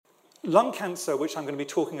Lung cancer, which I'm going to be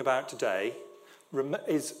talking about today,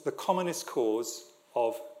 is the commonest cause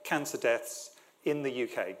of cancer deaths in the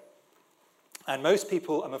UK. And most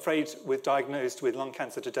people, I'm afraid, diagnosed with lung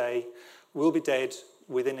cancer today will be dead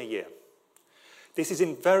within a year. This is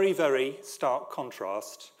in very, very stark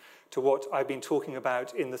contrast to what I've been talking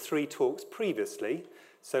about in the 3 talks previously.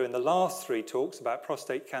 So in the last 3 talks about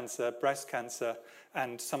prostate cancer, breast cancer,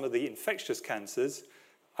 and some of the infectious cancers,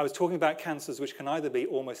 I was talking about cancers which can either be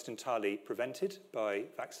almost entirely prevented by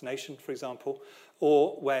vaccination, for example,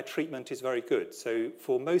 or where treatment is very good. So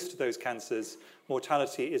for most of those cancers,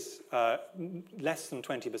 mortality is less than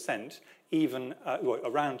 20%, even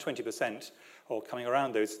around 20%, or coming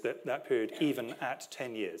around that period, even at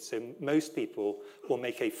 10 years. So most people will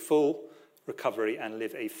make a full recovery and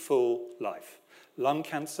live a full life. Lung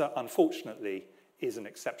cancer, unfortunately, is an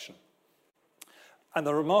exception. And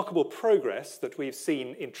the remarkable progress that we've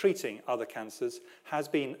seen in treating other cancers has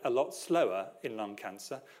been a lot slower in lung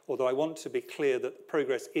cancer, although I want to be clear that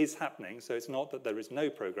progress is happening, so it's not that there is no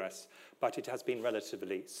progress, but it has been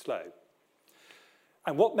relatively slow.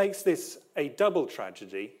 And what makes this a double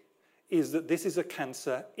tragedy is that this is a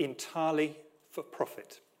cancer entirely for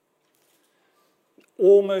profit.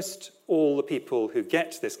 Almost all the people who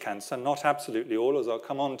get this cancer, not absolutely all, as I'll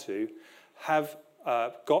come on to, have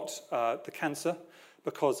got the cancer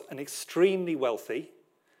because an extremely wealthy,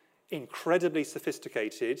 incredibly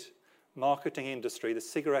sophisticated marketing industry, the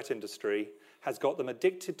cigarette industry, has got them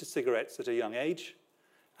addicted to cigarettes at a young age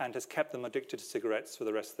and has kept them addicted to cigarettes for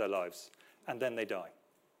the rest of their lives. And then they die.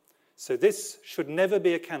 So this should never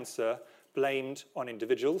be a cancer blamed on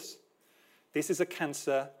individuals. This is a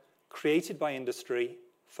cancer created by industry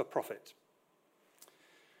for profit.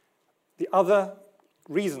 The other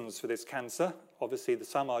reasons for this cancer, obviously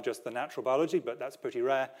some are just the natural biology, but that's pretty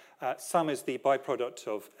rare. Some is the byproduct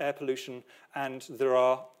of air pollution, and there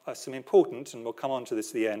are some important, and we'll come on to this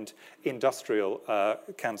at the end, industrial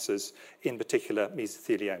cancers, in particular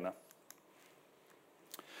mesothelioma.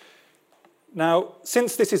 Now,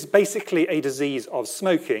 since this is basically a disease of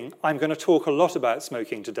smoking, I'm going to talk a lot about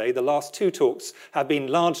smoking today. The last 2 talks have been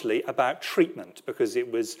largely about treatment, because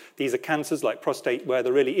these are cancers like prostate where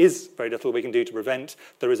there really is very little we can do to prevent.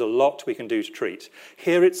 There is a lot we can do to treat.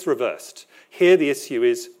 Here it's reversed. Here the issue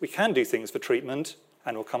is we can do things for treatment,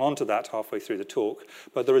 and we'll come on to that halfway through the talk,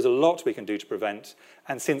 but there is a lot we can do to prevent.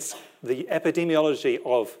 And since the epidemiology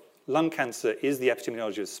of lung cancer is the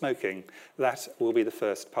epidemiology of smoking, that will be the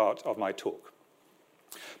first part of my talk.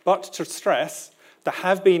 But to stress, there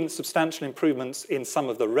have been substantial improvements in some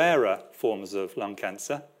of the rarer forms of lung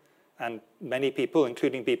cancer, and many people,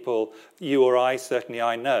 including people you or I, certainly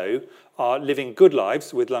I know, are living good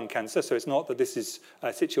lives with lung cancer, so it's not that this is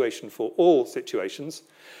a situation for all situations.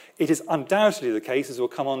 It is undoubtedly the case, as we'll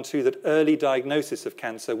come on to, that early diagnosis of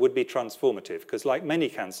cancer would be transformative, because like many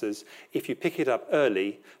cancers, if you pick it up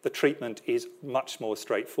early, the treatment is much more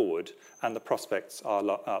straightforward and the prospects are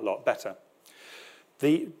a lot better.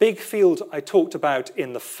 The big field I talked about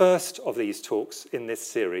in the first of these talks in this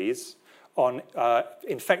series on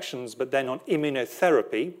infections, but then on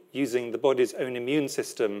immunotherapy, using the body's own immune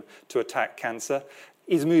system to attack cancer,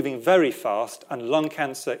 is moving very fast, and lung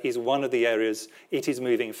cancer is one of the areas it is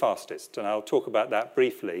moving fastest, and I'll talk about that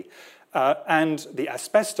briefly. And the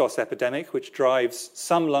asbestos epidemic, which drives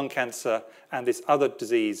some lung cancer and this other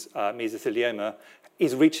disease, mesothelioma,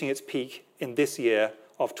 is reaching its peak in this year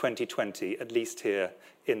of 2020, at least here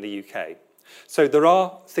in the UK. So there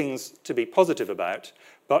are things to be positive about,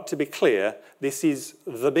 but to be clear, this is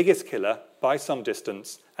the biggest killer by some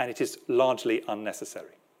distance, and it is largely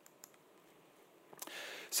unnecessary.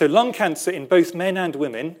 So lung cancer in both men and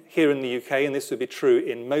women here in the UK, and this would be true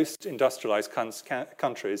in most industrialized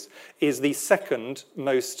countries, is the second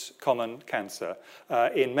most common cancer.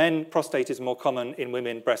 In men, prostate is more common. In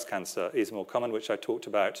women, breast cancer is more common, which I talked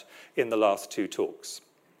about in the last 2 talks.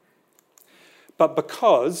 But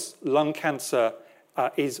because lung cancer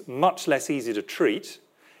is much less easy to treat,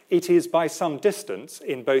 it is by some distance,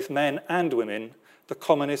 in both men and women, the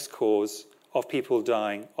commonest cause of people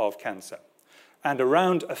dying of cancer. And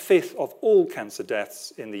around 1/5 of all cancer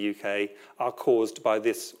deaths in the UK are caused by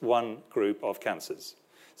this one group of cancers.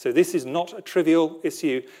 So this is not a trivial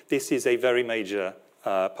issue. This is a very major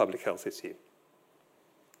public health issue.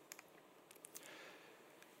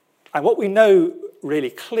 And what we know really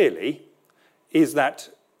clearly is that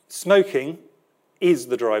smoking is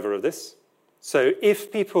the driver of this. So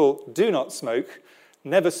if people do not smoke,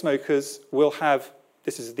 never smokers will have,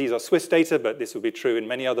 these are Swiss data, but this will be true in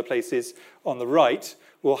many other places, on the right,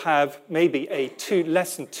 will have maybe a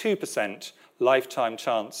less than 2% lifetime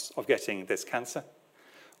chance of getting this cancer.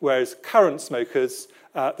 whereas current smokers,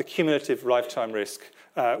 the cumulative lifetime risk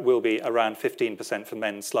will be around 15% for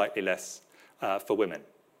men, slightly less for women.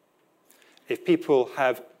 If people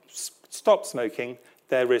have stopped smoking,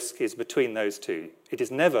 their risk is between those two. It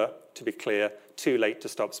is never, to be clear, too late to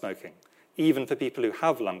stop smoking. Even for people who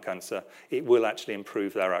have lung cancer, it will actually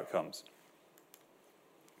improve their outcomes.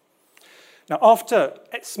 Now, after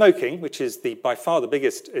smoking, which is by far the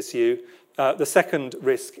biggest issue, the second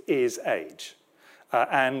risk is age.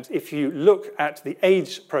 And if you look at the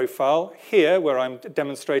age profile here, where I'm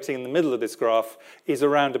demonstrating in the middle of this graph, is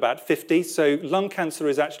around about 50. So lung cancer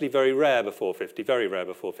is actually very rare before 50, very rare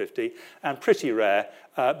before 50, and pretty rare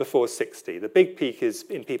before 60. The big peak is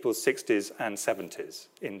in people's 60s and 70s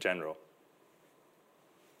in general.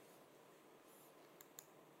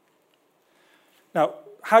 Now,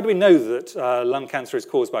 how do we know that lung cancer is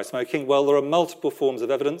caused by smoking? Well, there are multiple forms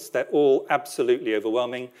of evidence. They're all absolutely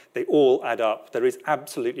overwhelming. They all add up. There is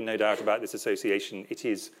absolutely no doubt about this association. It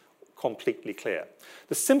is completely clear.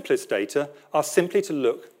 The simplest data are simply to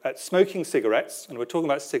look at smoking cigarettes, and we're talking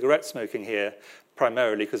about cigarette smoking here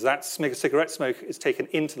primarily because that cigarette smoke is taken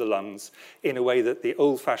into the lungs in a way that the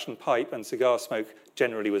old-fashioned pipe and cigar smoke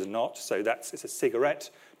generally was not. So it's a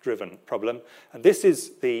cigarette-driven problem. And this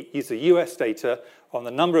is the US data on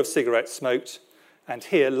the number of cigarettes smoked, and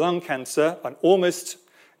here lung cancer, an almost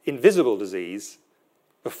invisible disease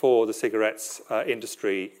before the cigarettes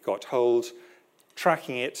industry got hold,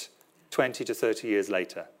 tracking it 20 to 30 years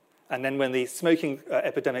later. And then when the smoking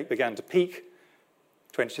epidemic began to peak,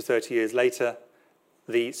 20 to 30 years later,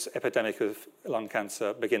 the epidemic of lung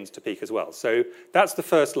cancer begins to peak as well. So that's the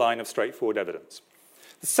first line of straightforward evidence.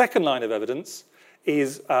 The second line of evidence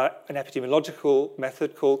is an epidemiological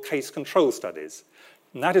method called case control studies.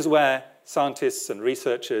 And that is where scientists and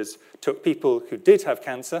researchers took people who did have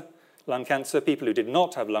cancer, lung cancer, people who did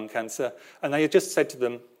not have lung cancer, and they just said to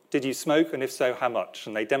them, did you smoke, and if so, how much?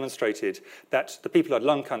 And they demonstrated that the people who had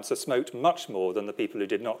lung cancer smoked much more than the people who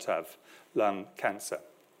did not have lung cancer.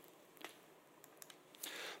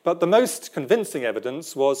 But the most convincing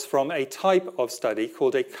evidence was from a type of study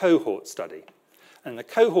called a cohort study. And the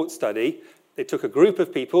cohort study, they took a group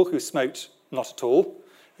of people who smoked not at all,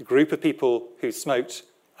 a group of people who smoked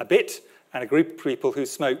a bit, and a group of people who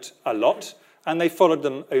smoked a lot, and they followed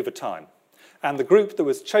them over time. And the group that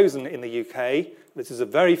was chosen in the UK, this is a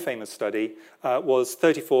very famous study, was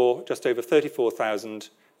just over 34,000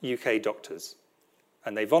 UK doctors.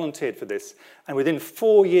 And they volunteered for this. And within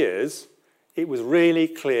 4 years, it was really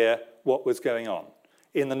clear what was going on.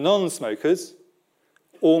 In the non-smokers,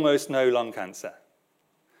 almost no lung cancer.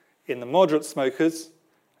 In the moderate smokers,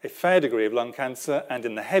 a fair degree of lung cancer, and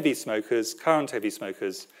in the heavy smokers, current heavy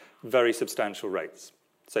smokers, very substantial rates.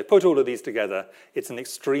 So put all of these together, it's an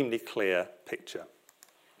extremely clear picture.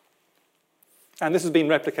 And this has been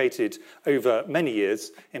replicated over many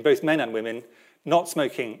years in both men and women. Not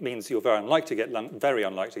smoking means you're very unlikely to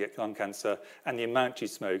get lung cancer, and the amount you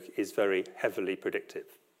smoke is very heavily predictive.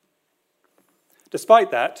 Despite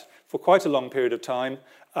that, for quite a long period of time,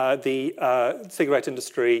 the cigarette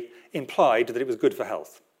industry implied that it was good for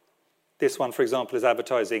health. This one, for example, is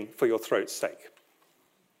advertising for your throat's sake.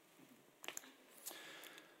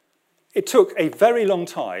 It took a very long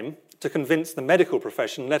time to convince the medical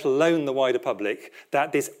profession, let alone the wider public,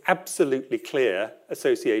 that this absolutely clear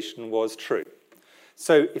association was true.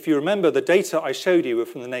 So if you remember, the data I showed you were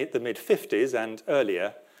from the mid-50s and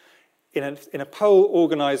earlier. In a poll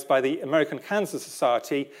organised by the American Cancer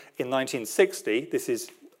Society in 1960, this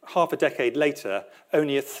is half a decade later,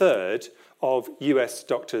 only a third of US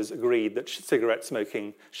doctors agreed that cigarette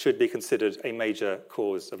smoking should be considered a major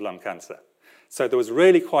cause of lung cancer. So there was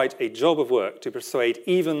really quite a job of work to persuade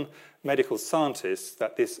even medical scientists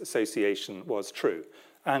that this association was true.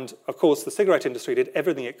 And, of course, the cigarette industry did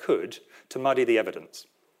everything it could to muddy the evidence.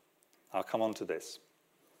 I'll come on to this.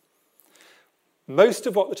 Most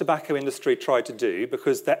of what the tobacco industry tried to do,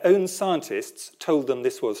 because their own scientists told them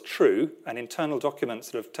this was true, and internal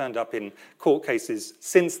documents that have turned up in court cases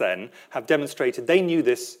since then have demonstrated they knew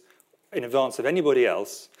this in advance of anybody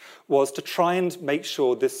else, was to try and make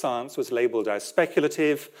sure this science was labelled as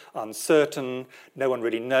speculative, uncertain, no one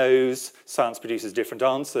really knows, science produces different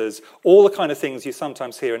answers, all the kind of things you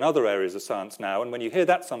sometimes hear in other areas of science now. And when you hear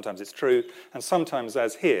that, sometimes it's true, and sometimes,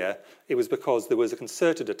 as here, it was because there was a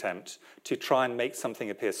concerted attempt to try and make something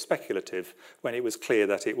appear speculative when it was clear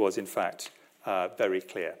that it was, in fact, very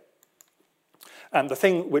clear. And the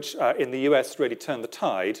thing which in the US really turned the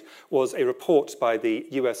tide was a report by the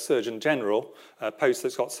US Surgeon General, a post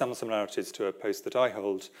that's got some similarities to a post that I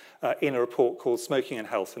hold, in a report called Smoking and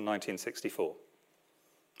Health in 1964.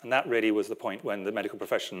 And that really was the point when the medical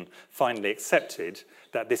profession finally accepted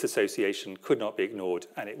that this association could not be ignored,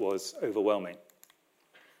 and it was overwhelming.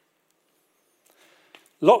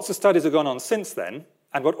 Lots of studies have gone on since then,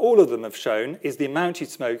 and what all of them have shown is the amount you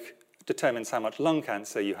smoke determines how much lung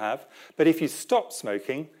cancer you have. But if you stop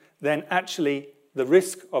smoking, then actually the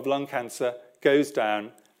risk of lung cancer goes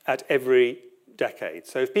down at every decade.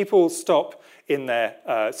 So if people stop in their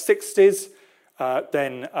 60s,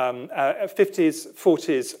 then 50s,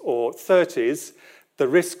 40s, or 30s, the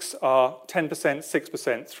risks are 10%, 6%,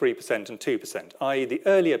 3%, and 2%, i.e. the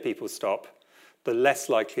earlier people stop, the less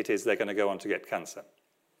likely it is they're going to go on to get cancer.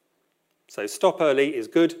 So stop early is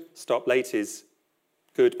good, stop late is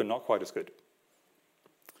good, but not quite as good.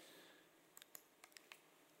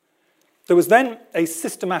 There was then a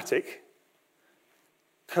systematic,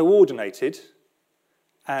 coordinated,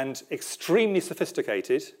 and extremely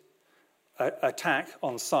sophisticated attack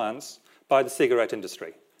on science by the cigarette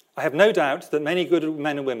industry. I have no doubt that many good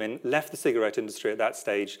men and women left the cigarette industry at that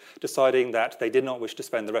stage, deciding that they did not wish to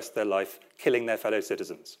spend the rest of their life killing their fellow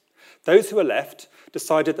citizens. Those who were left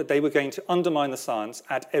decided that they were going to undermine the science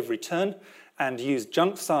at every turn and use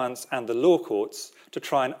junk science and the law courts to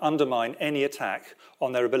try and undermine any attack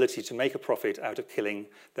on their ability to make a profit out of killing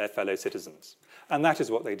their fellow citizens. And that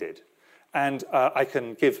is what they did. And I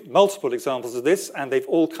can give multiple examples of this, and they've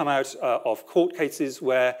all come out of court cases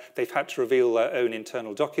where they've had to reveal their own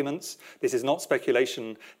internal documents. This is not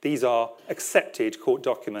speculation. These are accepted court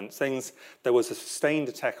documents, things. There was a sustained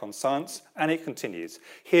attack on science, and it continues.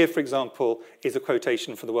 Here, for example, is a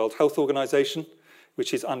quotation from the World Health Organization,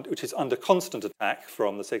 which is under constant attack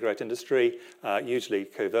from the cigarette industry, usually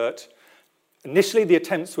covert. Initially, the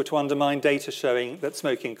attempts were to undermine data showing that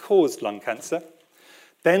smoking caused lung cancer.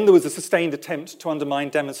 Then there was a sustained attempt to undermine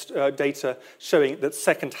data showing that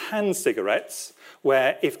second-hand cigarettes,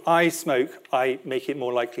 where if I smoke, I make it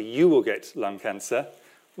more likely you will get lung cancer,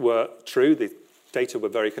 were true. The data were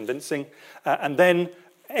very convincing. And then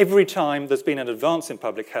every time there's been an advance in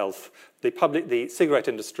public health, the cigarette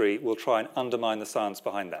industry will try and undermine the science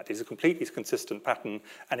behind that. It's a completely consistent pattern,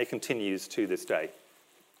 and it continues to this day.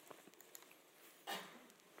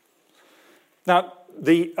 Now,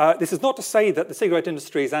 this is not to say that the cigarette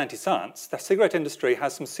industry is anti-science. The cigarette industry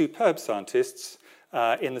has some superb scientists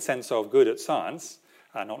in the sense of good at science,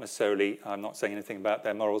 not necessarily, I'm not saying anything about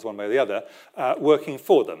their morals one way or the other, working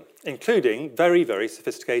for them, including very, very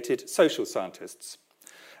sophisticated social scientists.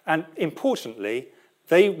 And importantly,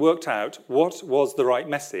 they worked out what was the right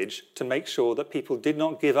message to make sure that people did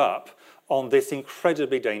not give up on this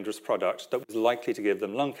incredibly dangerous product that was likely to give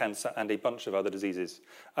them lung cancer and a bunch of other diseases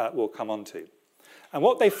we'll come on to. And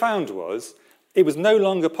what they found was it was no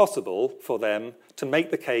longer possible for them to make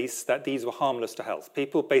the case that these were harmless to health.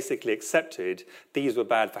 People basically accepted these were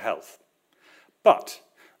bad for health. But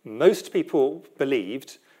most people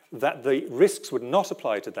believed that the risks would not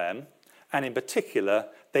apply to them, and in particular,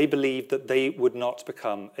 they believed that they would not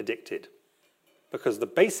become addicted. Because the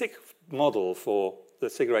basic model for the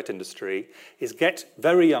cigarette industry is get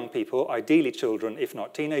very young people, ideally children, if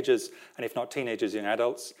not teenagers, and if not teenagers, young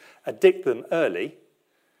adults, addict them early,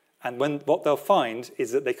 and what they'll find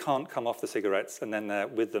is that they can't come off the cigarettes, and then they're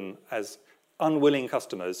with them as unwilling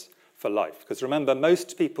customers for life. Because remember,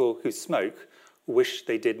 most people who smoke wish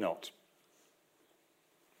they did not.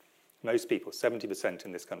 Most people, 70%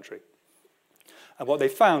 in this country. And what they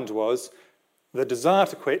found was the desire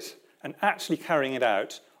to quit and actually carrying it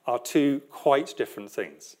out are two quite different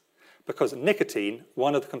things. Because nicotine,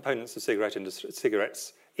 one of the components of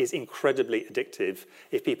cigarettes, is incredibly addictive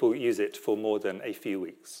if people use it for more than a few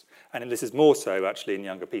weeks. And this is more so, actually, in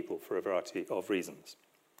younger people for a variety of reasons.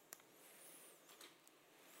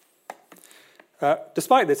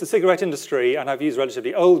 Despite this, the cigarette industry, and I've used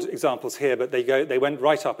relatively old examples here, but they went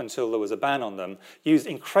right up until there was a ban on them, used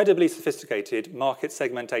incredibly sophisticated market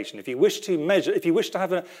segmentation. If you wish to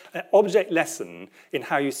have an object lesson in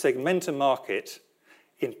how you segment a market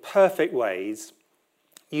in perfect ways,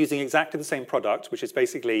 using exactly the same product, which is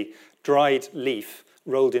basically dried leaf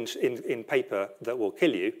rolled in paper that will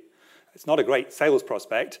kill you. It's not a great sales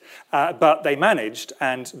prospect, but they managed,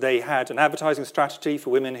 and they had an advertising strategy for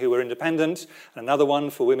women who were independent, and another one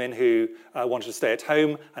for women who wanted to stay at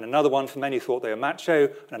home, and another one for men who thought they were macho,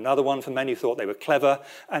 and another one for men who thought they were clever,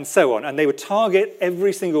 and so on. And they would target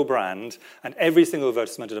every single brand and every single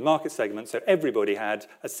advertisement in a market segment, so everybody had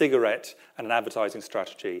a cigarette and an advertising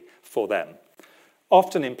strategy for them.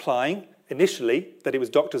 Often implying, initially, that it was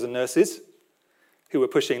doctors and nurses who were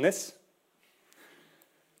pushing this,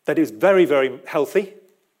 that it was very, very healthy.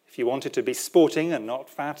 If you wanted to be sporting and not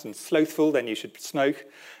fat and slothful, then you should smoke.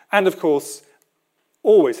 And of course,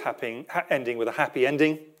 always ending with a happy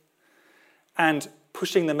ending. and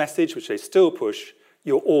pushing the message, which they still push,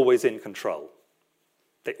 you're always in control.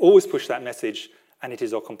 They always push that message, and it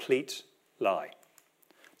is a complete lie.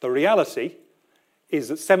 The reality is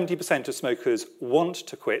that 70% of smokers want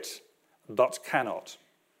to quit, but cannot.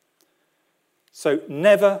 So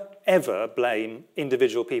never, ever blame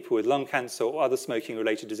individual people with lung cancer or other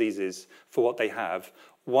smoking-related diseases for what they have.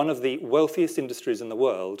 One of the wealthiest industries in the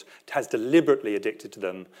world has deliberately addicted to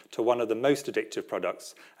them to one of the most addictive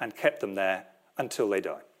products and kept them there until they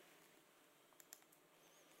die.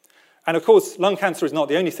 And of course, lung cancer is not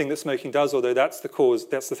the only thing that smoking does, although that's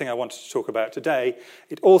the thing I wanted to talk about today.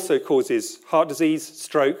 It also causes heart disease,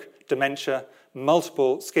 stroke, dementia,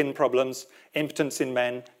 multiple skin problems, impotence in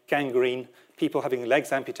men, gangrene, people having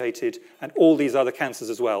legs amputated, and all these other cancers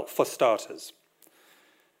as well, for starters.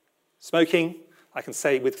 Smoking, I can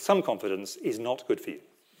say with some confidence, is not good for you.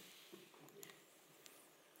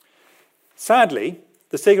 Sadly,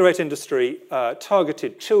 the cigarette industry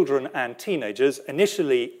targeted children and teenagers,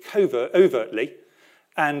 initially overtly,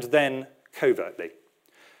 and then covertly.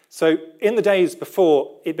 So in the days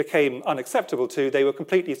before it became unacceptable to, they were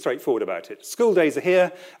completely straightforward about it. School days are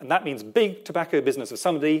here, and that means big tobacco business of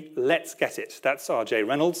somebody. Let's get it. That's R.J.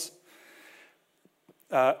 Reynolds.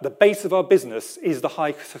 The base of our business is the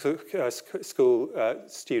high school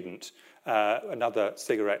student, another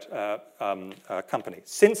cigarette company.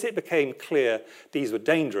 Since it became clear these were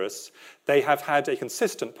dangerous, they have had a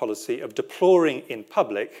consistent policy of deploring in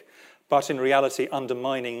public, but in reality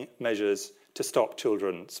undermining measures to stop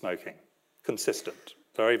children smoking. Consistent.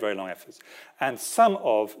 Very, very long efforts. And some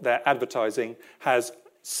of their advertising has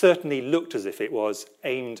certainly looked as if it was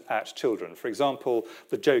aimed at children. For example,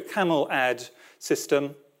 the Joe Camel ad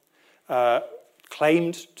system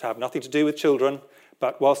claimed to have nothing to do with children,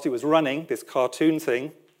 but whilst it was running, this cartoon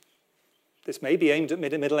thing, this may be aimed at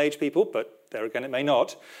middle-aged people, but there again it may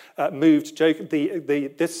not,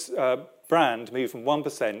 this brand moved from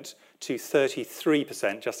 1% to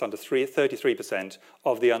 33%, just under 33%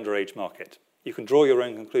 of the underage market. You can draw your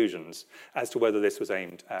own conclusions as to whether this was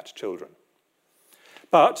aimed at children.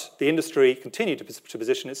 But the industry continued to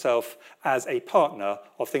position itself as a partner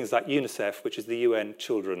of things like UNICEF, which is the UN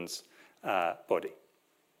children's body.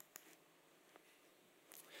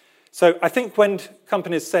 So I think when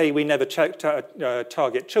companies say we never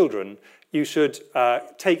target children, you should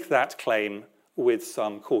take that claim with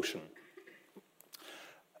some caution.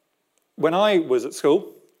 When I was at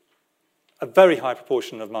school, a very high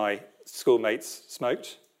proportion of my schoolmates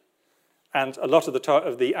smoked, and a lot of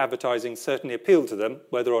the advertising certainly appealed to them,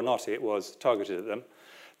 whether or not it was targeted at them.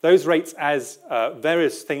 Those rates, as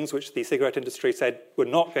various things which the cigarette industry said were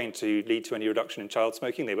not going to lead to any reduction in child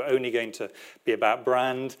smoking, they were only going to be about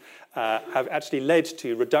brand, have actually led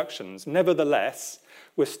to reductions. Nevertheless,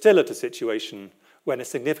 we're still at a situation when a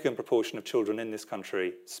significant proportion of children in this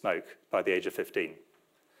country smoke by the age of 15.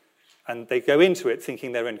 And they go into it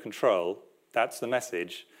thinking they're in control, that's the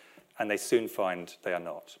message, and they soon find they are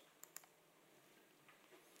not.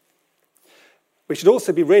 We should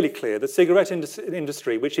also be really clear that the cigarette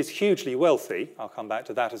industry, which is hugely wealthy, I'll come back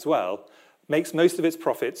to that as well, makes most of its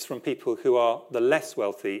profits from people who are the less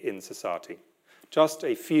wealthy in society. Just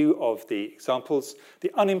a few of the examples.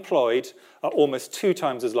 The unemployed are almost 2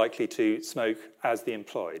 times as likely to smoke as the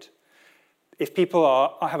employed. If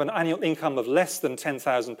people have an annual income of less than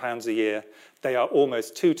 £10,000 a year, they are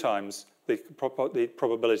almost 2 times the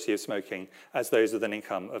probability of smoking as those with an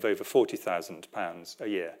income of over £40,000 a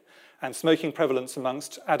year. And smoking prevalence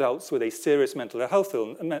amongst adults with a serious mental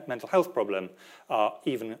health problem are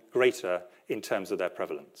even greater in terms of their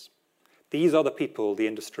prevalence. These are the people the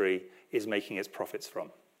industry is making its profits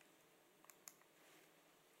from.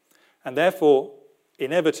 And therefore,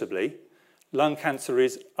 inevitably, lung cancer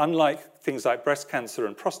is, unlike things like breast cancer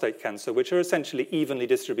and prostate cancer, which are essentially evenly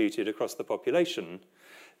distributed across the population,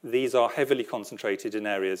 these are heavily concentrated in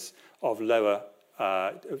areas of lower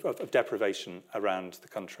of deprivation around the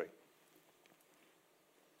country.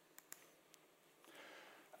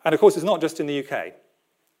 And of course, it's not just in the UK.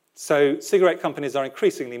 So cigarette companies are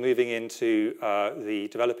increasingly moving into the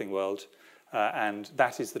developing world, and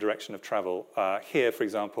that is the direction of travel. Here, for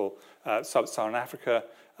example, sub-Saharan Africa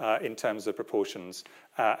in terms of proportions,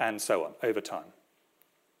 and so on, over time.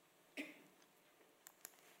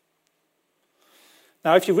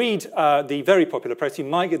 Now, if you read the very popular press, you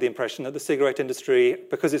might get the impression that the cigarette industry,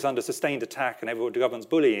 because it's under sustained attack and the government's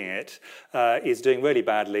bullying it, is doing really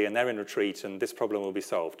badly and they're in retreat and this problem will be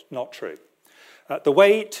solved. Not true. The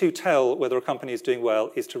way to tell whether a company is doing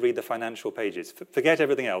well is to read the financial pages. Forget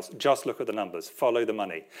everything else. Just look at the numbers. Follow the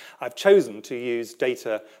money. I've chosen to use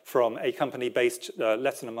data from a company based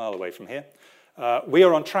less than a mile away from here, We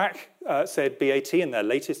are on track, said BAT in their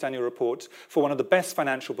latest annual report, for one of the best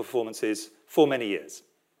financial performances for many years.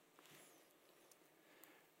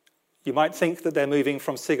 You might think that they're moving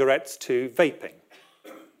from cigarettes to vaping.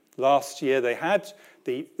 Last year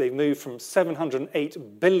they moved from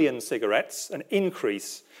 708 billion cigarettes, an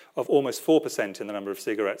increase of almost 4% in the number of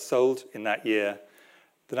cigarettes sold in that year.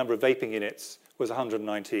 The number of vaping units was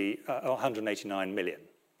 189 million.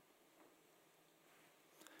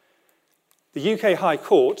 The UK High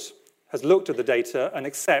Court has looked at the data and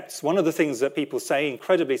accepts one of the things that people say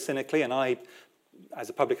incredibly cynically, and I, as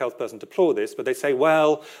a public health person, deplore this, but they say,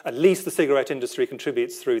 well, at least the cigarette industry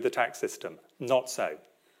contributes through the tax system. Not so.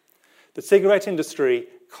 The cigarette industry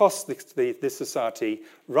costs this society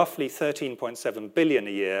roughly 13.7 billion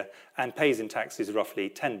a year and pays in taxes roughly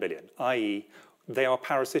 10 billion, i.e., they are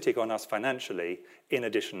parasitic on us financially in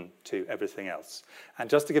addition to everything else. And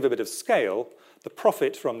just to give a bit of scale, the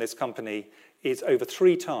profit from this company is over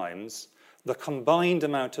 3 times the combined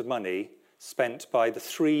amount of money spent by the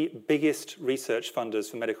 3 biggest research funders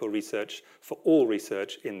for medical research for all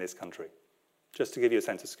research in this country. Just to give you a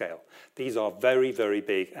sense of scale. These are very, very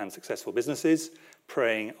big and successful businesses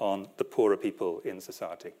preying on the poorer people in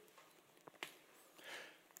society.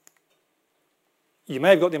 You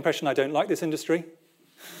may have got the impression I don't like this industry.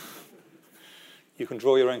 You can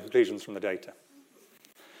draw your own conclusions from the data.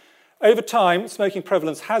 Over time, smoking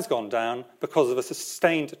prevalence has gone down because of a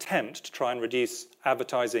sustained attempt to try and reduce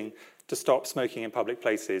advertising, to stop smoking in public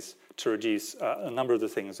places, to reduce a number of the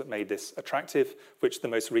things that made this attractive, which the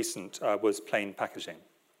most recent was plain packaging.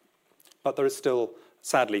 But there is still,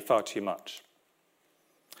 sadly, far too much.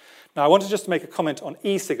 Now, I wanted just to make a comment on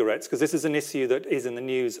e-cigarettes, because this is an issue that is in the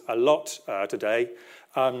news a lot today,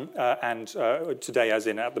 and today as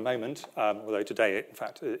in at the moment, although today, in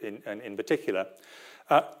fact, in particular.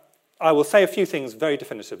 I will say a few things very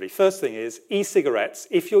definitively. First thing is, e-cigarettes,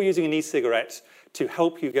 if you're using an e-cigarette to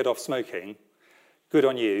help you get off smoking, good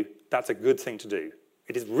on you, that's a good thing to do.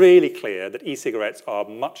 It is really clear that e-cigarettes are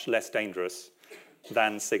much less dangerous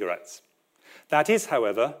than cigarettes. That is,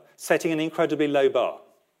 however, setting an incredibly low bar.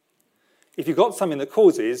 If you've got something that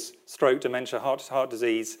causes stroke, dementia, heart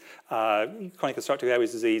disease, chronic obstructive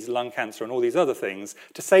airways disease, lung cancer, and all these other things,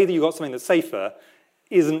 to say that you've got something that's safer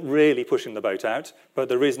isn't really pushing the boat out, but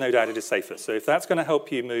there is no doubt it is safer. So if that's going to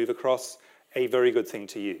help you move across, a very good thing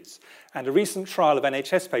to use. And a recent trial of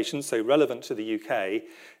NHS patients, so relevant to the UK,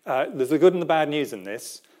 there's the good and the bad news in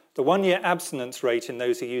this. The 1-year abstinence rate in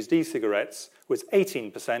those who used e-cigarettes was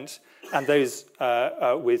 18%, and those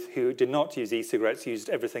who did not use e-cigarettes, used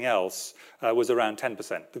everything else, was around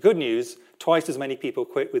 10%. The good news, twice as many people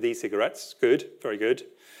quit with e-cigarettes. Good, very good.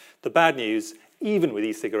 The bad news, even with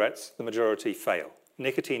e-cigarettes, the majority fail.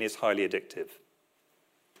 Nicotine is highly addictive.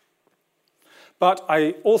 But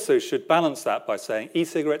I also should balance that by saying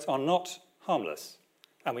e-cigarettes are not harmless.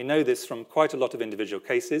 And we know this from quite a lot of individual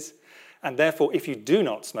cases. And therefore, if you do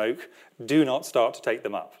not smoke, do not start to take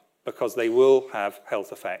them up, because they will have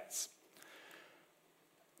health effects.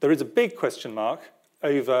 There is a big question mark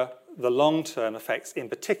over the long-term effects, in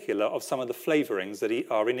particular, of some of the flavourings that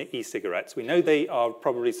are in e-cigarettes. We know they are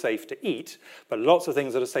probably safe to eat, but lots of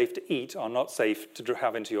things that are safe to eat are not safe to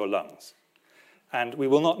have into your lungs. And we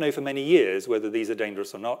will not know for many years whether these are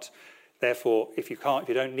dangerous or not. Therefore, if you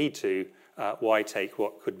don't need to, why take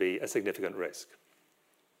what could be a significant risk?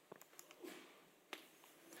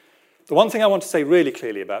 The one thing I want to say really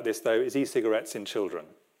clearly about this, though, is e-cigarettes in children.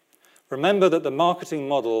 Remember that the marketing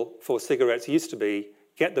model for cigarettes used to be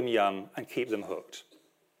get them young and keep them hooked.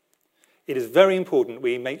 It is very important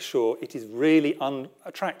we make sure it is really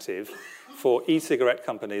unattractive for e-cigarette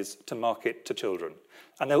companies to market to children.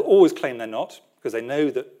 And they'll always claim they're not, because they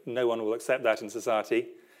know that no one will accept that in society.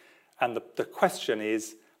 And the question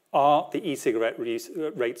is, are the e-cigarette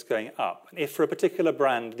rates going up? And if for a particular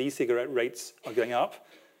brand the e-cigarette rates are going up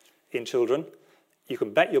in children, you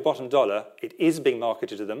can bet your bottom dollar it is being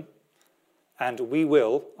marketed to them. And we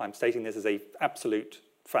will, I'm stating this as an absolute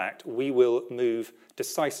fact, we will move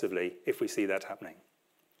decisively if we see that happening.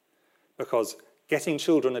 Because getting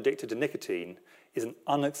children addicted to nicotine is an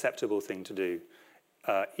unacceptable thing to do,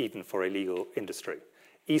 even for a legal industry.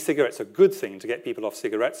 E-cigarettes are a good thing to get people off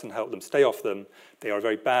cigarettes and help them stay off them. They are a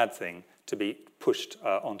very bad thing to be pushed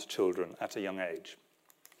onto children at a young age.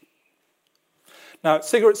 Now,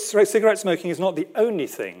 cigarette smoking is not the only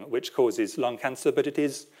thing which causes lung cancer, but it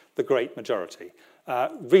is the great majority.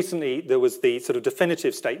 Recently, there was the sort of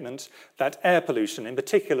definitive statement that air pollution, in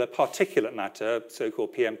particular particulate matter,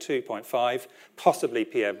 so-called PM2.5, possibly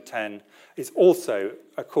PM10, is also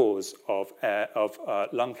a cause of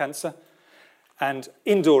lung cancer. And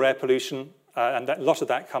indoor air pollution, And a lot of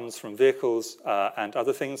that comes from vehicles and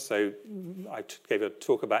other things. So I gave a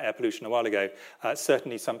talk about air pollution a while ago.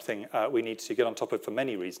 Certainly something we need to get on top of for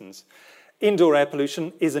many reasons. Indoor air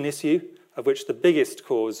pollution is an issue, of which the biggest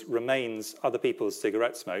cause remains other people's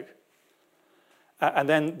cigarette smoke. And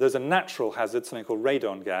then there's a natural hazard, something called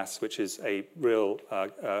radon gas, which is a real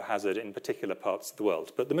hazard in particular parts of the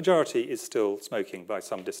world. But the majority is still smoking by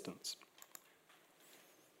some distance.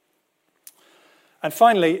 And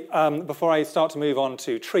finally, before I start to move on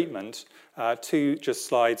to treatment, two just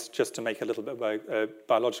slides just to make a little bit of a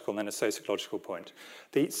biological and then a sociological point.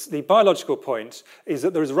 The biological point is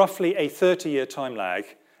that there is roughly a 30-year time lag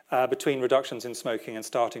between reductions in smoking and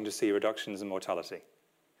starting to see reductions in mortality.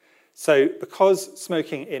 So because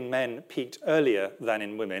smoking in men peaked earlier than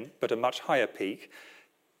in women, but a much higher peak,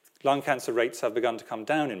 lung cancer rates have begun to come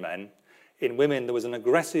down in men. In women, there was an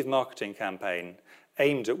aggressive marketing campaign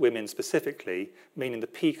aimed at women specifically, meaning the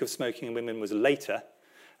peak of smoking in women was later,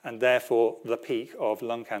 and therefore the peak of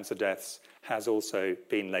lung cancer deaths has also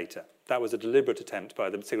been later. That was a deliberate attempt by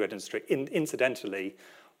the cigarette industry, incidentally,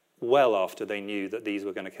 well after they knew that these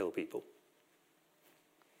were going to kill people.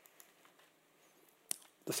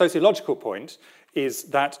 The sociological point is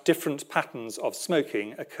that different patterns of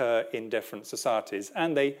smoking occur in different societies,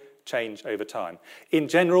 and they change over time. In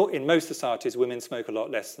general, in most societies, women smoke a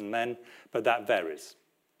lot less than men, but that varies.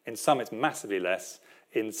 In some, it's massively less.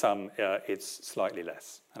 In some, it's slightly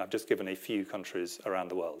less. And I've just given a few countries around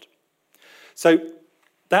the world. So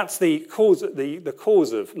that's the cause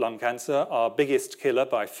of lung cancer, our biggest killer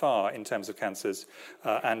by far in terms of cancers.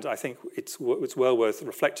 And I think it's well worth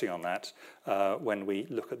reflecting on that when we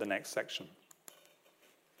look at the next section.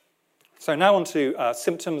 So now on to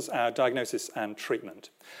symptoms, diagnosis, and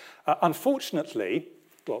treatment. Unfortunately,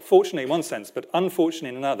 well, fortunately in one sense, but unfortunately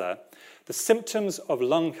in another, the symptoms of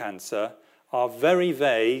lung cancer are very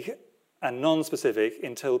vague and non-specific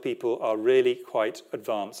until people are really quite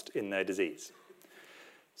advanced in their disease.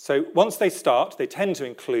 So once they start, they tend to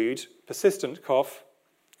include persistent cough,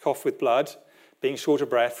 cough with blood, being short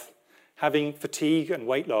of breath, having fatigue and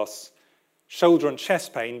weight loss, shoulder and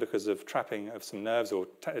chest pain because of trapping of some nerves or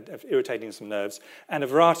irritating some nerves, and a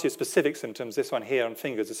variety of specific symptoms. This one here on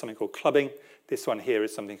fingers is something called clubbing. This one here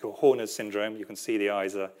is something called Horner's syndrome. You can see the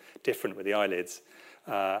eyes are different with the eyelids.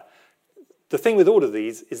 The thing with all of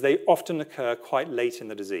these is they often occur quite late in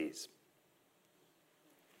the disease.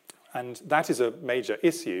 And that is a major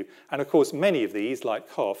issue. And of course, many of these, like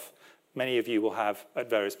cough, many of you will have at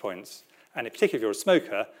various points. And in particular, if you're a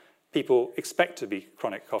smoker, people expect to be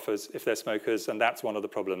chronic coughers if they're smokers, and that's one of the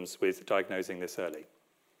problems with diagnosing this early.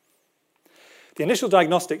 The initial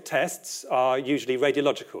diagnostic tests are usually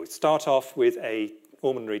radiological. We start off with an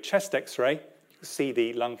ordinary chest X-ray. You can see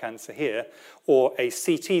the lung cancer here, or a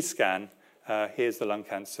CT scan. Here's the lung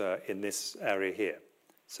cancer in this area here.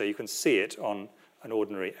 So you can see it on an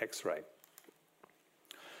ordinary X-ray.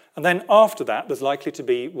 And then after that, there's likely to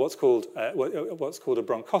be what's called a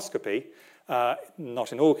bronchoscopy,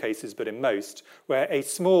 not in all cases, but in most, where a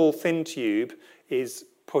small, thin tube is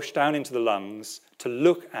pushed down into the lungs to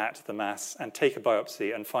look at the mass and take a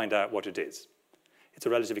biopsy and find out what it is. It's a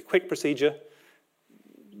relatively quick procedure.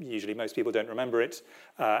 Usually most people don't remember it,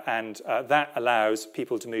 and that allows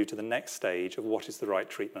people to move to the next stage of what is the right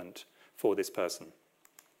treatment for this person.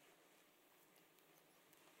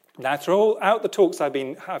 Now, throughout the talks I've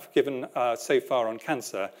given so far on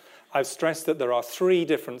cancer, I've stressed that there are three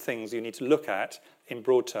different things you need to look at in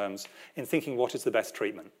broad terms in thinking what is the best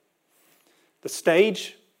treatment. The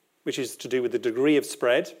stage, which is to do with the degree of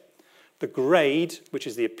spread, the grade, which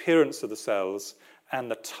is the appearance of the cells,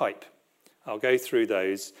 and the type. I'll go through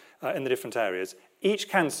those in the different areas. Each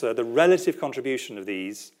cancer, the relative contribution of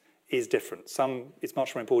these is different. Some, it's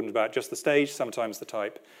much more important about just the stage, sometimes the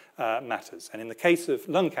type matters. And in the case of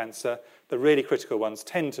lung cancer, the really critical ones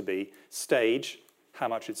tend to be stage, how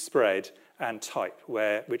much it's spread, and type,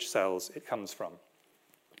 which cells it comes from.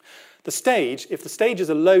 The stage, if the stage is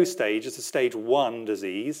a low stage, it's a stage 1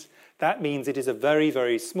 disease, that means it is a very,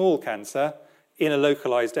 very small cancer in a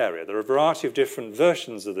localized area. There are a variety of different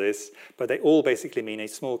versions of this, but they all basically mean a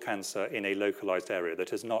small cancer in a localized area that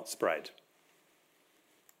has not spread.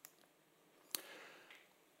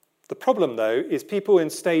 The problem, though, is people in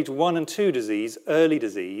stage 1 and 2 disease, early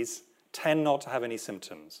disease, tend not to have any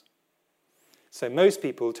symptoms. So most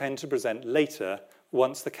people tend to present later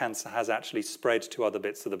once the cancer has actually spread to other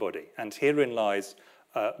bits of the body. And herein lies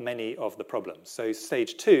many of the problems. So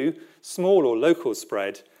stage 2, small or local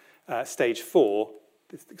spread. Stage 4,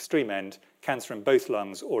 the extreme end, cancer in both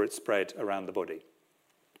lungs or it's spread around the body.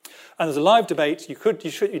 And there's a live debate. You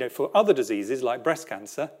should, for other diseases like breast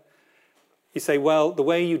cancer, You say, well, the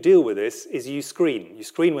way you deal with this is you screen. You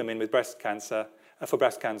screen women with breast cancer, for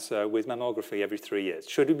breast cancer with mammography every 3 years.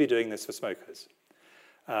 Should we be doing this for smokers?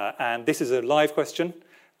 And this is a live question,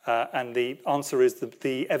 and the answer is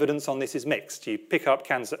the evidence on this is mixed. You pick up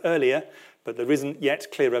cancer earlier, but there isn't yet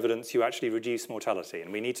clear evidence you actually reduce mortality,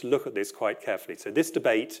 and we need to look at this quite carefully. So this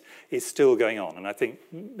debate is still going on, and I think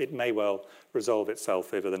it may well resolve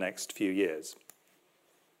itself over the next few years.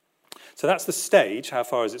 So that's the stage, how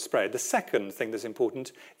far has it spread. The second thing that's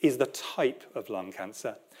important is the type of lung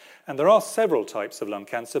cancer. And there are several types of lung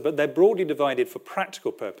cancer, but they're broadly divided for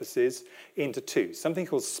practical purposes into two. Something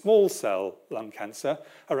called small cell lung cancer,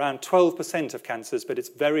 around 12% of cancers, but it's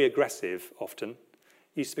very aggressive often. It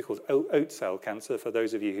used to be called oat cell cancer, for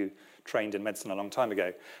those of you who trained in medicine a long time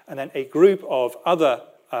ago. And then a group of other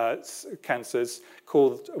cancers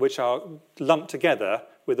which are lumped together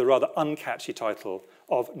with a rather uncatchy title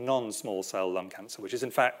of non-small cell lung cancer, which is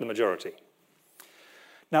in fact the majority.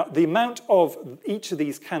 Now, the amount of each of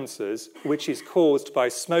these cancers which is caused by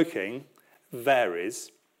smoking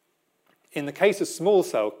varies. In the case of small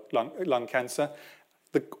cell lung cancer,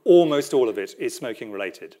 almost all of it is smoking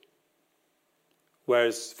related.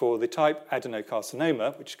 Whereas for the type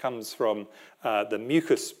adenocarcinoma, which comes from the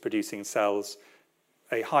mucus-producing cells,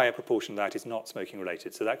 a higher proportion of that is not smoking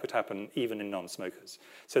related. So that could happen even in non-smokers.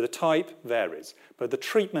 So the type varies, but the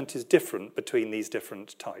treatment is different between these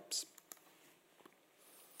different types.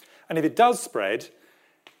 And if it does spread,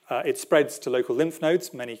 it spreads to local lymph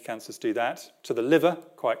nodes. Many cancers do that. To the liver,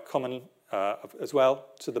 quite common as well.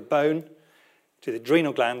 To the bone, to the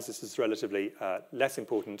adrenal glands. This is relatively less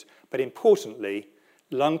important. But importantly,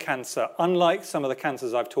 lung cancer, unlike some of the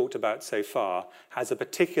cancers I've talked about so far, has a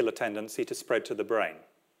particular tendency to spread to the brain.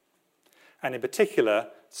 And in particular,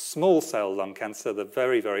 small cell lung cancer, the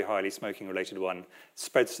very, very highly smoking-related one,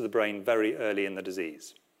 spreads to the brain very early in the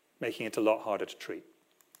disease, making it a lot harder to treat.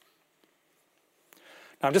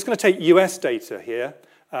 Now, I'm just going to take US data here.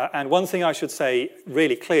 And one thing I should say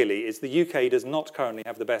really clearly is the UK does not currently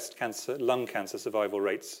have the best lung cancer survival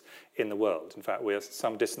rates in the world. In fact, we are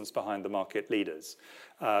some distance behind the market leaders.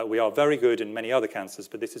 We are very good in many other cancers,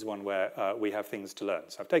 but this is one where we have things to learn.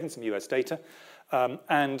 So I've taken some US data.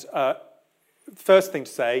 First thing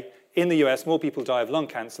to say, in the US, more people die of lung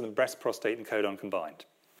cancer than breast, prostate, and colon combined.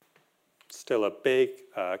 Still a big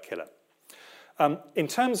killer. In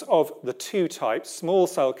terms of the two types, small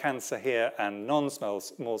cell cancer here and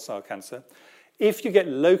non-small cell cancer, if you get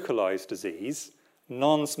localized disease,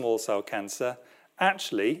 non-small cell cancer,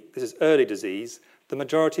 actually, this is early disease, the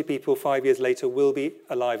majority of people 5 years later will be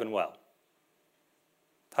alive and well,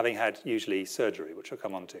 having had usually surgery, which I'll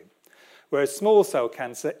come on to. Whereas small cell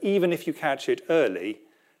cancer, even if you catch it early,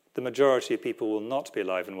 the majority of people will not be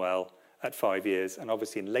alive and well at 5 years, and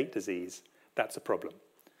obviously in late disease, that's a problem.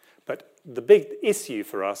 But the big issue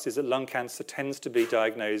for us is that lung cancer tends to be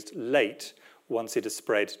diagnosed late once it has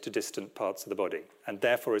spread to distant parts of the body, and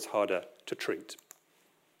therefore is harder to treat.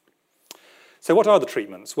 So what are the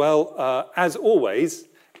treatments? Well, as always,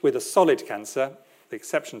 with a solid cancer, the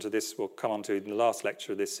exception to this we'll come on to in the last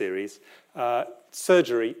lecture of this series,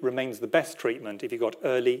 surgery remains the best treatment if you've got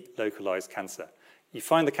early localized cancer. You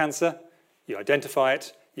find the cancer, you identify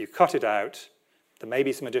it, you cut it out. There may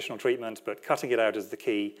be some additional treatment, but cutting it out is the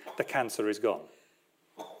key. The cancer is gone.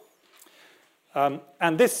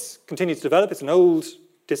 And this continues to develop. It's an old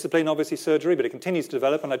discipline, obviously, surgery, but it continues to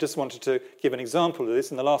develop, and I just wanted to give an example of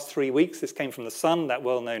this. In the last 3 weeks, this came from The Sun, that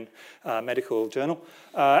well-known medical journal,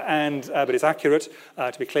 but it's accurate,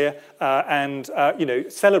 to be clear,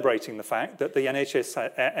 celebrating the fact that the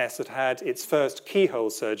NHS had its first keyhole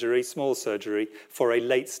surgery, small surgery, for a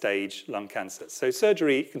late-stage lung cancer. So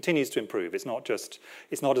surgery continues to improve. It's not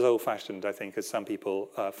as old-fashioned, I think, as some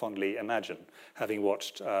people fondly imagine, having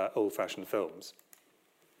watched old-fashioned films.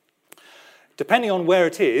 Depending on where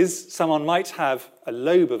it is, someone might have a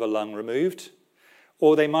lobe of a lung removed,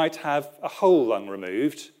 or they might have a whole lung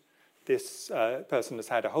removed. This person has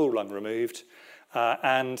had a whole lung removed,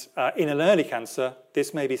 and in an early cancer,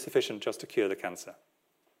 this may be sufficient just to cure the cancer,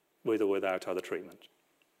 with or without other treatment.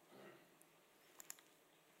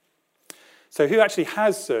 So who actually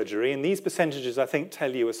has surgery? And these percentages, I think,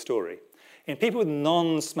 tell you a story. In people with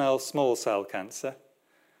non-small cell cancer,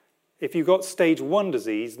 if you've got stage 1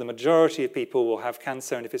 disease, the majority of people will have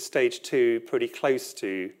cancer, and if it's stage 2, pretty close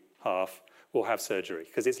to half will have surgery.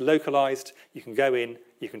 Because it's localized, you can go in,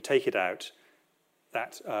 you can take it out.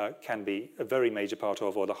 That can be a very major part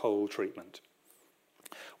of, or the whole treatment.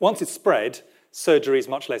 Once it's spread, surgery is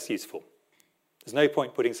much less useful. There's no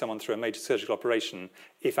point putting someone through a major surgical operation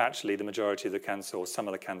if actually the majority of the cancer or some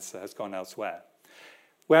of the cancer has gone elsewhere.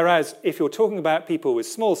 Whereas if you're talking about people with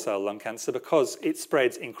small cell lung cancer, because it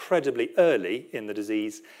spreads incredibly early in the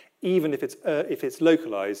disease, even if it's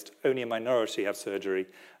localized, only a minority have surgery.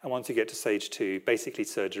 And once you get to stage 2, basically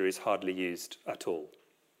surgery is hardly used at all.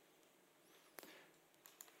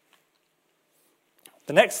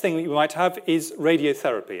 The next thing you might have is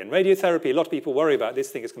radiotherapy. And radiotherapy, a lot of people worry about this,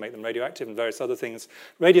 think it's going to make them radioactive and various other things.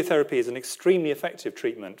 Radiotherapy is an extremely effective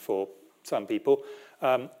treatment for some people.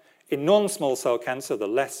 In non-small cell cancer, the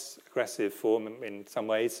less aggressive form in some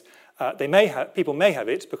ways, people may have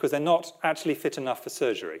it because they're not actually fit enough for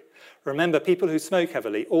surgery. Remember, people who smoke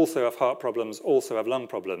heavily also have heart problems, also have lung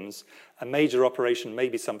problems. A major operation may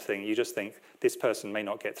be something you just think this person may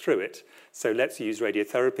not get through it. So let's use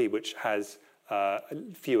radiotherapy, which has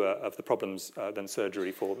fewer of the problems than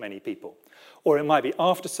surgery for many people. Or it might be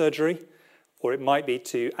after surgery, or it might be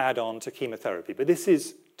to add on to chemotherapy. But this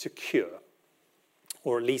is to cure,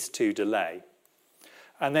 or at least to delay.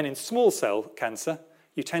 And then in small cell cancer,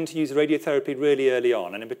 you tend to use radiotherapy really early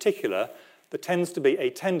on. And in particular, there tends to be a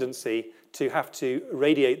tendency to have to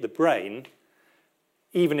radiate the brain,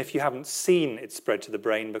 even if you haven't seen it spread to the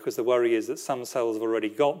brain, because the worry is that some cells have already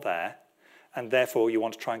got there, and therefore you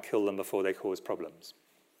want to try and kill them before they cause problems.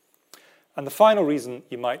 And the final reason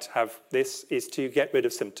you might have this is to get rid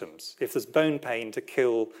of symptoms. If there's bone pain, to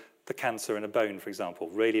kill the cancer in a bone, for example,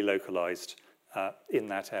 really localized in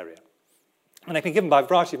that area. And they can be given by a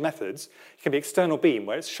variety of methods. It can be external beam,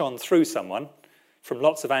 where it's shone through someone from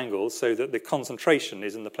lots of angles so that the concentration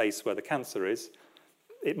is in the place where the cancer is.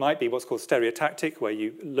 It might be what's called stereotactic, where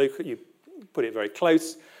you put it very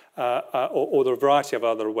close, or there are a variety of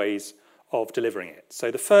other ways of delivering it. So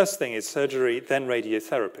the first thing is surgery, then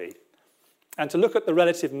radiotherapy. And to look at the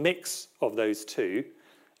relative mix of those two,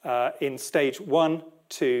 in stage 1,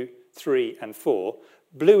 2, 3, and 4,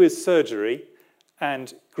 blue is surgery,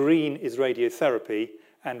 and green is radiotherapy,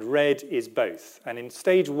 and red is both. And in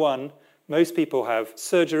stage 1, most people have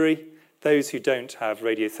surgery. Those who don't have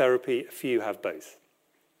radiotherapy, a few have both.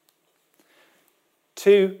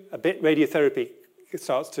 2, radiotherapy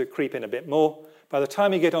starts to creep in a bit more. By the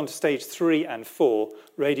time you get on to stage 3 and 4,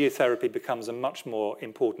 radiotherapy becomes a much more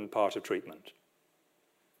important part of treatment.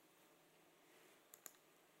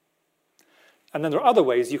 And then there are other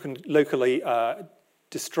ways you can locally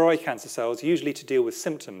destroy cancer cells, usually to deal with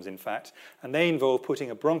symptoms, in fact, and they involve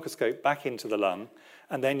putting a bronchoscope back into the lung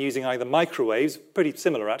and then using either microwaves, pretty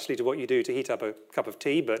similar actually to what you do to heat up a cup of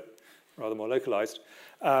tea, but rather more localized,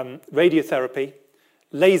 radiotherapy,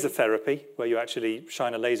 laser therapy, where you actually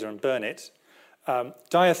shine a laser and burn it,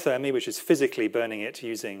 diathermy, which is physically burning it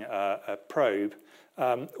using a probe,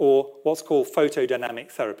 or what's called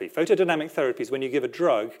photodynamic therapy. Photodynamic therapy is when you give a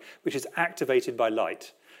drug which is activated by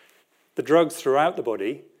light. The drug's throughout the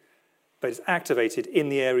body, but it's activated in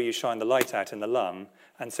the area you shine the light at in the lung,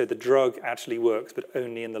 and so the drug actually works, but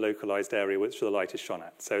only in the localized area which the light is shone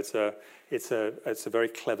at. So it's a very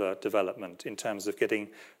clever development in terms of getting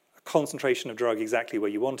a concentration of drug exactly where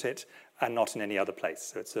you want it and not in any other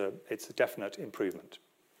place. So it's a definite improvement.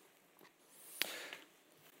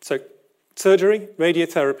 So surgery,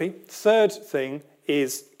 radiotherapy. Third thing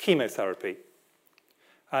is chemotherapy.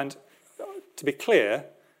 And to be clear,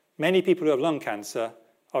 many people who have lung cancer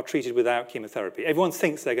are treated without chemotherapy. Everyone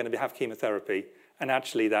thinks they're going to have chemotherapy, and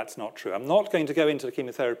actually that's not true. I'm not going to go into the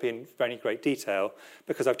chemotherapy in very great detail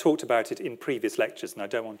because I've talked about it in previous lectures and I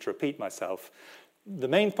don't want to repeat myself. The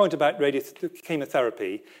main point about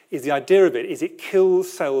chemotherapy is the idea of it is it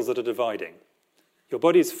kills cells that are dividing. Your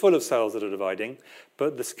body is full of cells that are dividing,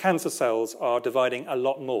 but the cancer cells are dividing a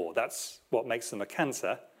lot more. That's what makes them a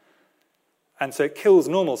cancer. And so it kills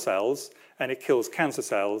normal cells, and it kills cancer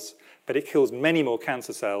cells, but it kills many more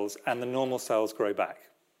cancer cells, and the normal cells grow back.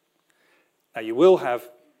 Now, you will have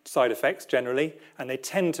side effects generally, and they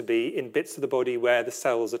tend to be in bits of the body where the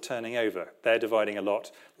cells are turning over. They're dividing a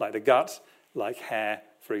lot, like the gut, like hair,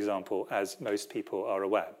 for example, as most people are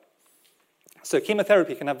aware. So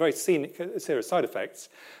chemotherapy can have very serious side effects,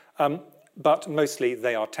 but mostly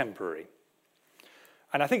they are temporary.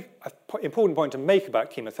 And I think an important point to make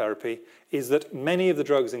about chemotherapy is that many of the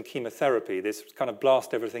drugs in chemotherapy, this kind of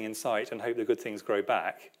blast everything in sight and hope the good things grow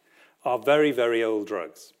back, are very, very old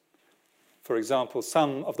drugs. For example,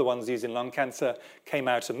 some of the ones used in lung cancer came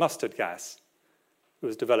out of mustard gas. It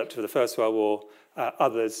was developed for the First World War.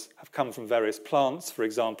 Others have come from various plants, for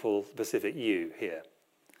example, Pacific yew here.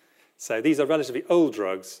 So these are relatively old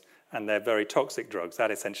drugs, and they're very toxic drugs.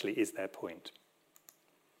 That essentially is their point.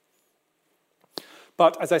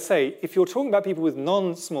 But as I say, if you're talking about people with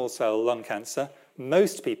non-small cell lung cancer,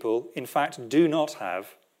 most people, in fact, do not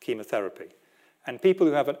have chemotherapy. And people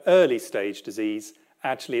who have an early stage disease,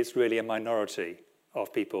 actually it's really a minority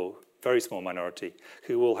of people, very small minority,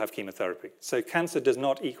 who will have chemotherapy. So cancer does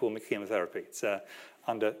not equal chemotherapy. It's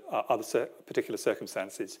under other particular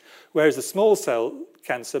circumstances. Whereas the small cell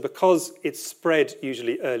cancer, because it's spread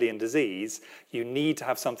usually early in disease, you need to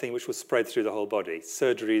have something which will spread through the whole body.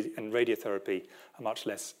 Surgery and radiotherapy are much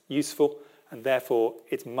less useful, and therefore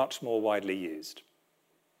it's much more widely used.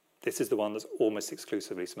 This is the one that's almost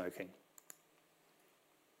exclusively smoking.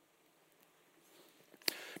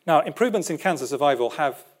 Now, improvements in cancer survival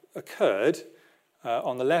have occurred.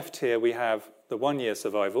 On the left here, we have the 1-year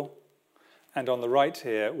survival. And on the right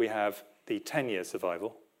here, we have the 10-year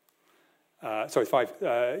survival.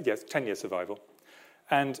 10-year survival.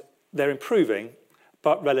 And they're improving,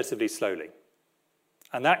 but relatively slowly.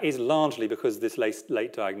 And that is largely because of this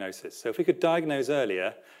late diagnosis. So if we could diagnose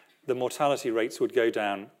earlier, the mortality rates would go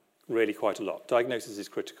down really quite a lot. Diagnosis is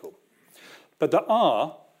critical. But there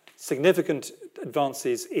are significant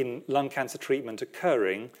advances in lung cancer treatment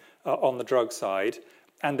occurring on the drug side,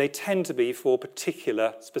 and they tend to be for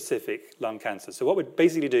particular specific lung cancers. So what we're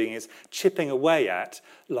basically doing is chipping away at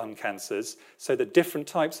lung cancers so that different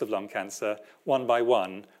types of lung cancer, one by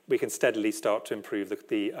one, we can steadily start to improve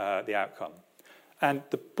the outcome. And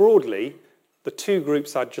broadly, the two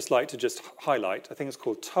groups I'd just like to just highlight, I think it's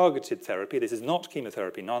called targeted therapy. This is not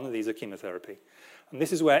chemotherapy. None of these are chemotherapy. And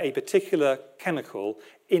this is where a particular chemical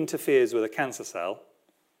interferes with a cancer cell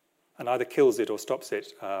and either kills it or stops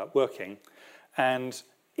it working. And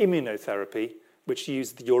immunotherapy, which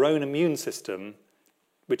uses your own immune system,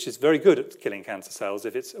 which is very good at killing cancer cells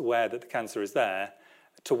if it's aware that the cancer is there,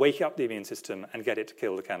 to wake up the immune system and get it to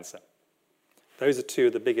kill the cancer. Those are two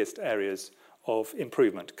of the biggest areas of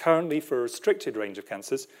improvement, currently for a restricted range of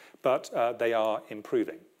cancers, but they are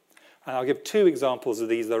improving. And I'll give two examples of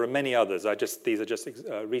these. There are many others. These are just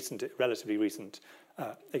relatively recent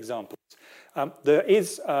examples. There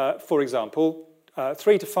is, for example,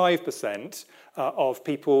 3 to 5% of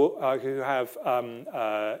people who have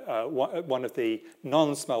one of the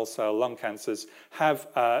non-small cell lung cancers have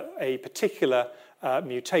a particular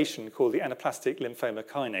mutation called the anaplastic lymphoma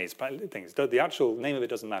kinase. The actual name of it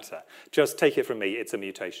doesn't matter. Just take it from me, it's a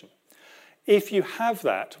mutation. If you have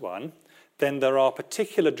that one, then there are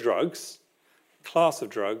particular drugs, class of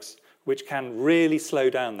drugs, which can really slow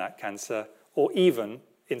down that cancer, or even,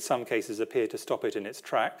 in some cases, appear to stop it in its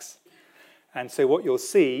tracks. And so what you'll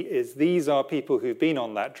see is these are people who've been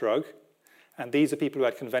on that drug, and these are people who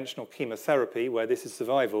had conventional chemotherapy, where this is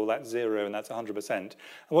survival, that's 0 and that's 100%. And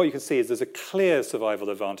what you can see is there's a clear survival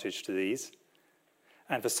advantage to these.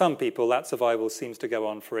 And for some people, that survival seems to go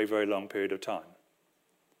on for a very long period of time.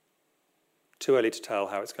 Too early to tell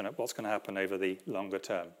what's going to happen over the longer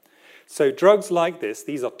term. So drugs like this,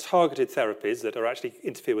 these are targeted therapies that are actually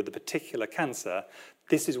interfere with the particular cancer.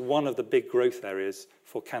 This is one of the big growth areas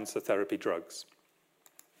for cancer therapy drugs.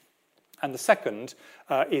 And the second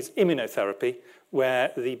is immunotherapy,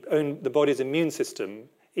 where the body's immune system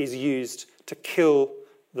is used to kill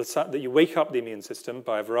that you wake up the immune system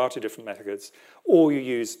by a variety of different methods, or you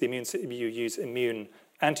use immune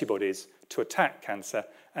antibodies to attack cancer.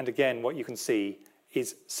 And again, what you can see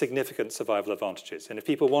is significant survival advantages. And if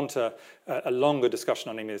people want a longer discussion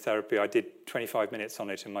on immunotherapy, I did 25 minutes on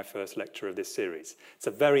it in my first lecture of this series. It's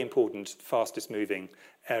a very important, fastest moving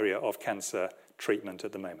area of cancer treatment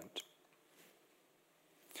at the moment.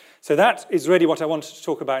 So that is really what I wanted to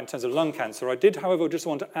talk about in terms of lung cancer. I did, however, just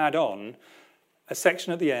want to add on a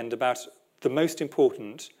section at the end about the most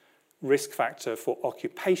important risk factor for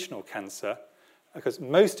occupational cancer, because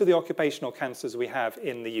most of the occupational cancers we have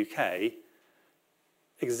in the UK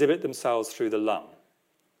exhibit themselves through the lung.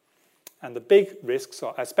 And the big risks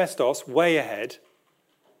are asbestos, way ahead,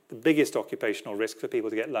 the biggest occupational risk for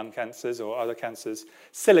people to get lung cancers or other cancers.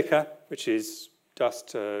 Silica, which is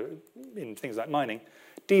dust in things like mining.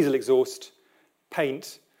 Diesel exhaust,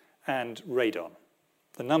 paint, and radon.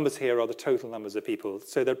 The numbers here are the total numbers of people.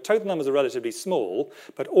 So the total numbers are relatively small,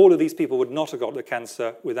 but all of these people would not have got the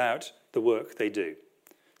cancer without the work they do.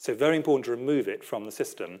 So very important to remove it from the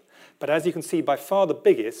system. But as you can see, by far the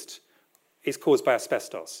biggest is caused by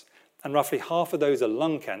asbestos. And roughly half of those are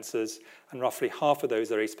lung cancers, and roughly half of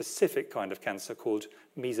those are a specific kind of cancer called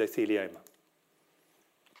mesothelioma.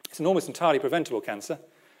 It's an almost entirely preventable cancer.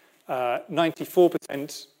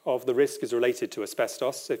 94% of the risk is related to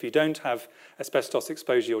asbestos. So if you don't have asbestos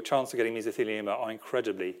exposure, your chance of getting mesothelioma are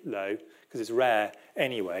incredibly low, because it's rare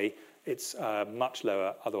anyway. It's much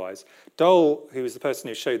lower otherwise. Dole, who was the person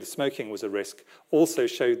who showed that smoking was a risk, also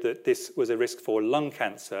showed that this was a risk for lung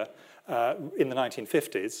cancer in the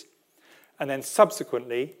 1950s. And then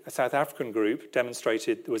subsequently, a South African group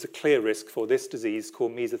demonstrated there was a clear risk for this disease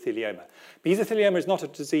called mesothelioma. Mesothelioma is not a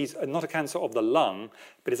disease, not a cancer of the lung,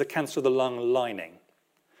 but is a cancer of the lung lining.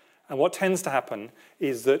 And what tends to happen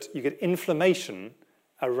is that you get inflammation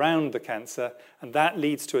around the cancer, and that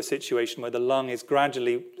leads to a situation where the lung is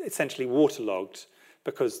gradually, essentially waterlogged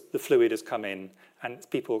because the fluid has come in, and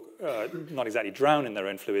people not exactly drown in their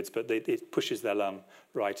own fluids, but it pushes their lung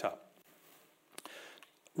right up.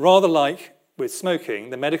 Rather like with smoking,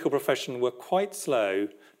 the medical profession were quite slow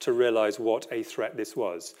to realize what a threat this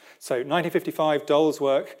was. So 1955, Dole's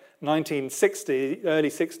work, 1960, early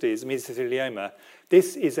 60s, mesothelioma.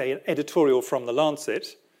 This is an editorial from The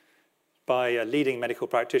Lancet by a leading medical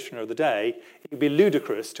practitioner of the day. It would be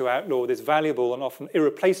ludicrous to outlaw this valuable and often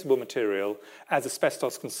irreplaceable material, as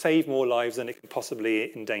asbestos can save more lives than it can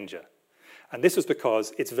possibly endanger. And this was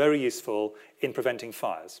because it's very useful in preventing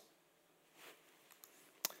fires.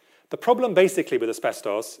 The problem basically with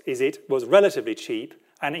asbestos is it was relatively cheap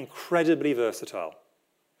and incredibly versatile.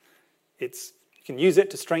 You can use it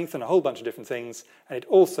to strengthen a whole bunch of different things, and it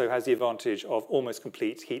also has the advantage of almost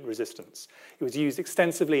complete heat resistance. It was used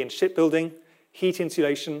extensively in shipbuilding, heat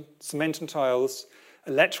insulation, cement and tiles,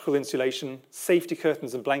 electrical insulation, safety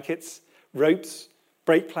curtains and blankets, ropes,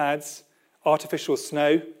 brake pads, artificial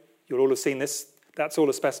snow. You'll all have seen this. That's all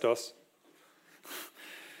asbestos.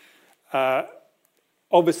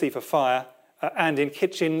 Obviously for fire, and in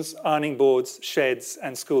kitchens, ironing boards, sheds,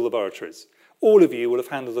 and school laboratories. All of you will have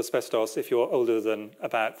handled asbestos if you're older than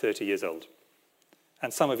about 30 years old.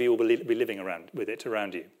 And some of you will be living with it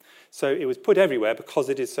around you. So it was put everywhere because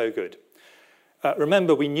it is so good.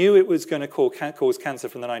 Remember, we knew it was going to cause cancer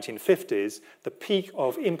from the 1950s. The peak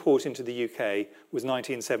of import into the UK was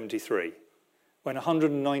 1973, when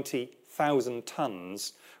 190,000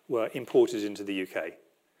 tonnes were imported into the UK.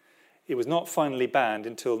 It was not finally banned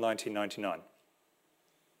until 1999.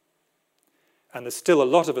 And there's still a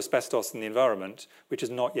lot of asbestos in the environment which has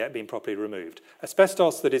not yet been properly removed.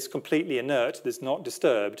 Asbestos that is completely inert, that's not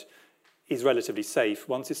disturbed, is relatively safe.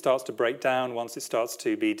 Once it starts to break down, once it starts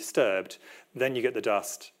to be disturbed, then you get the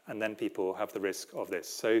dust, and then people have the risk of this.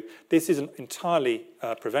 So this is an entirely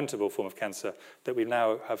preventable form of cancer that we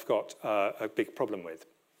now have got a big problem with.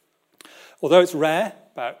 Although it's rare,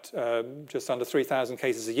 about just under 3,000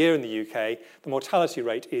 cases a year in the UK, the mortality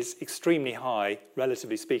rate is extremely high,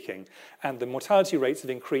 relatively speaking, and the mortality rates have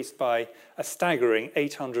increased by a staggering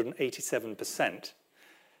 887%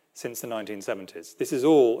 since the 1970s. This is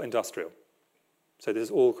all industrial, so this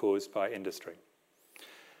is all caused by industry.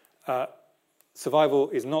 Survival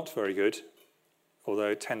is not very good, although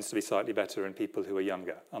it tends to be slightly better in people who are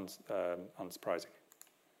younger, unsurprising.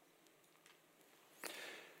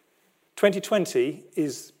 2020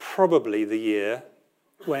 is probably the year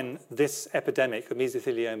when this epidemic of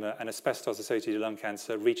mesothelioma and asbestos-associated lung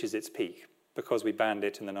cancer reaches its peak, because we banned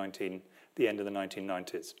it in the end of the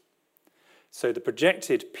 1990s. So the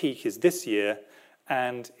projected peak is this year,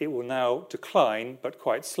 and it will now decline, but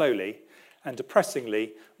quite slowly. And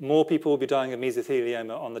depressingly, more people will be dying of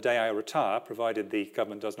mesothelioma on the day I retire, provided the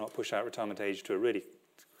government does not push out retirement age to a really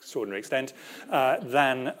extraordinary extent,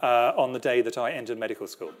 than on the day that I entered medical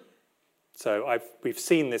school. So we've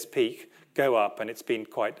seen this peak go up, and it's been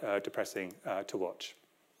quite depressing to watch.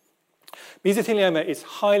 Mesothelioma is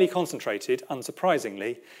highly concentrated,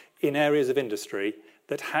 unsurprisingly, in areas of industry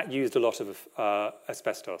that used a lot of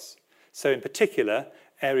asbestos. So in particular,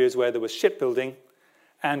 areas where there was shipbuilding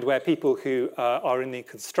and where people who are in the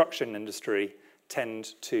construction industry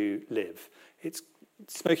tend to live.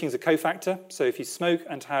 Smoking is a cofactor, so if you smoke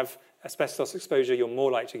and have asbestos exposure, you're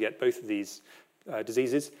more likely to get both of these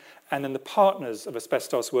diseases. And then the partners of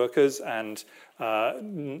asbestos workers, and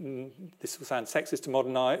this will sound sexist to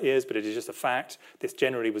modern ears, but it is just a fact, this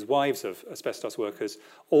generally was wives of asbestos workers,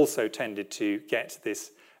 also tended to get this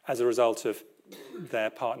as a result of their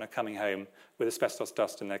partner coming home with asbestos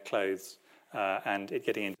dust in their clothes and it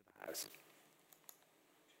getting into the house.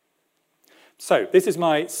 So this is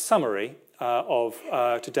my summary of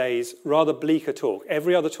today's rather bleaker talk.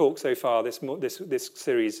 Every other talk so far, this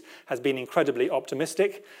series, has been incredibly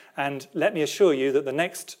optimistic, and let me assure you that the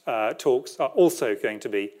next talks are also going to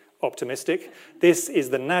be optimistic. This is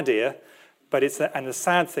the nadir, but and the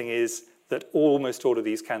sad thing is that almost all of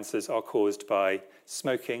these cancers are caused by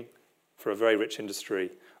smoking for a very rich industry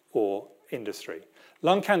or industry.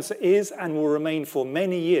 Lung cancer is and will remain for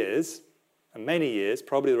many years,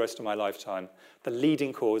 probably the rest of my lifetime, the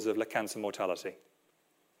leading cause of cancer mortality.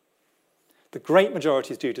 The great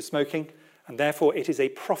majority is due to smoking, and therefore it is a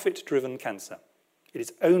profit-driven cancer.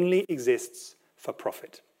 It only exists for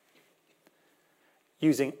profit.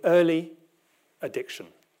 Using early addiction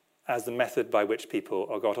as the method by which people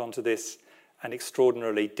are got onto this, and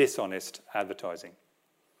extraordinarily dishonest advertising.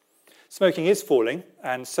 Smoking is falling,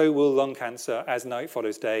 and so will lung cancer as night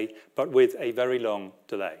follows day, but with a very long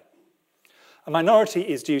delay. A minority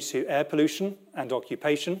is due to air pollution and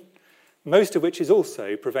occupation, most of which is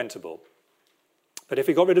also preventable. But if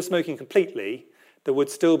we got rid of smoking completely, there would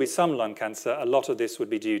still be some lung cancer. A lot of this would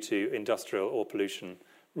be due to industrial or pollution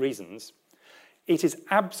reasons. It is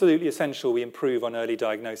absolutely essential we improve on early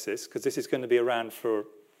diagnosis, because this is going to be around for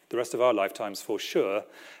the rest of our lifetimes for sure.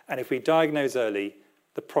 And if we diagnose early,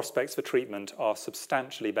 the prospects for treatment are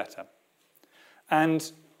substantially better.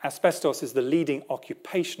 And asbestos is the leading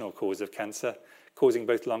occupational cause of cancer, causing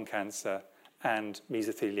both lung cancer and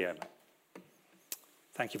mesothelioma.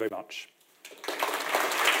 Thank you very much.